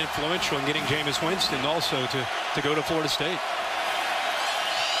 very influential in getting Jameis Winston also to go to Florida State.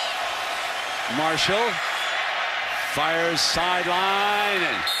 Marshall fires sideline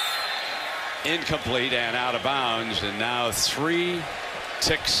and incomplete and out of bounds, and now 3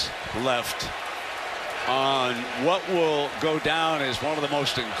 ticks left on what will go down as one of the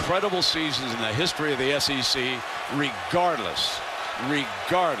most incredible seasons in the history of the SEC, regardless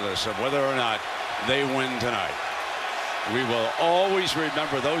of whether or not they win tonight. We will always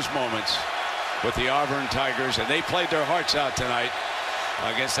remember those moments with the Auburn Tigers, and they played their hearts out tonight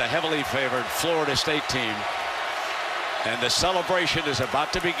against a heavily favored Florida State team. And the celebration is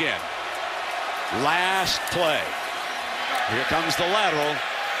about to begin. Last play. Here comes the lateral.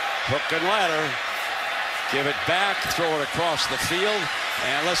 Hook and ladder. Give it back, throw it across the field,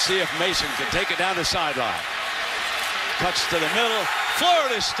 and let's see if Mason can take it down the sideline. Cuts to the middle.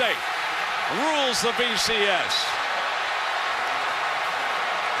 Florida State rules the BCS.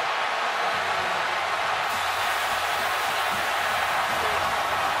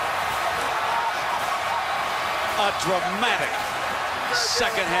 A dramatic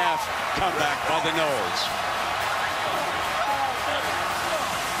second half comeback by the Noles.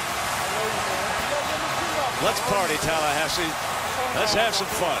 Let's party, Tallahassee. Let's have some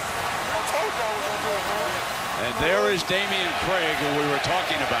fun. And there is Damian Craig, who we were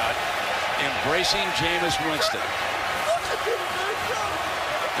talking about, embracing Jameis Winston.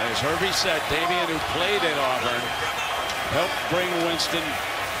 As Herbie said, Damian, who played at Auburn, helped bring Winston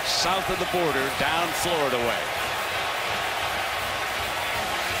south of the border, down Florida way.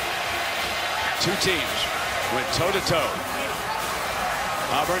 Two teams went toe-to-toe.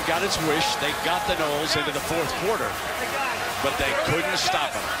 Auburn got its wish. They got the Noles into the fourth quarter, but they couldn't stop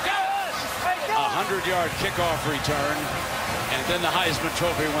them. A 100-yard kickoff return, and then the Heisman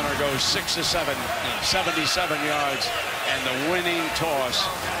Trophy winner goes 6 of 7, 77 yards, and the winning toss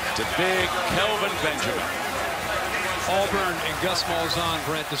to big Kelvin Benjamin. Auburn and Gus Malzahn,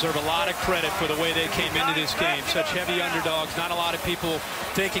 Brent, deserve a lot of credit for the way they came into this game. Such heavy underdogs. Not a lot of people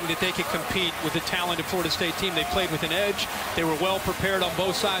thinking that they could compete with the talented Florida State team. They played with an edge. They were well prepared on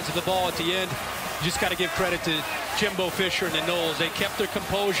both sides of the ball at the end. You just got to give credit to Jimbo Fisher and the Knowles. They kept their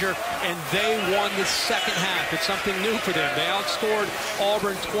composure, and they won the second half. It's something new for them. They outscored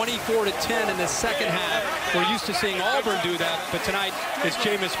Auburn 24-10 in the second half. We're used to seeing Auburn do that, but tonight it's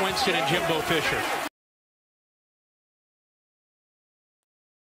Jameis Winston and Jimbo Fisher.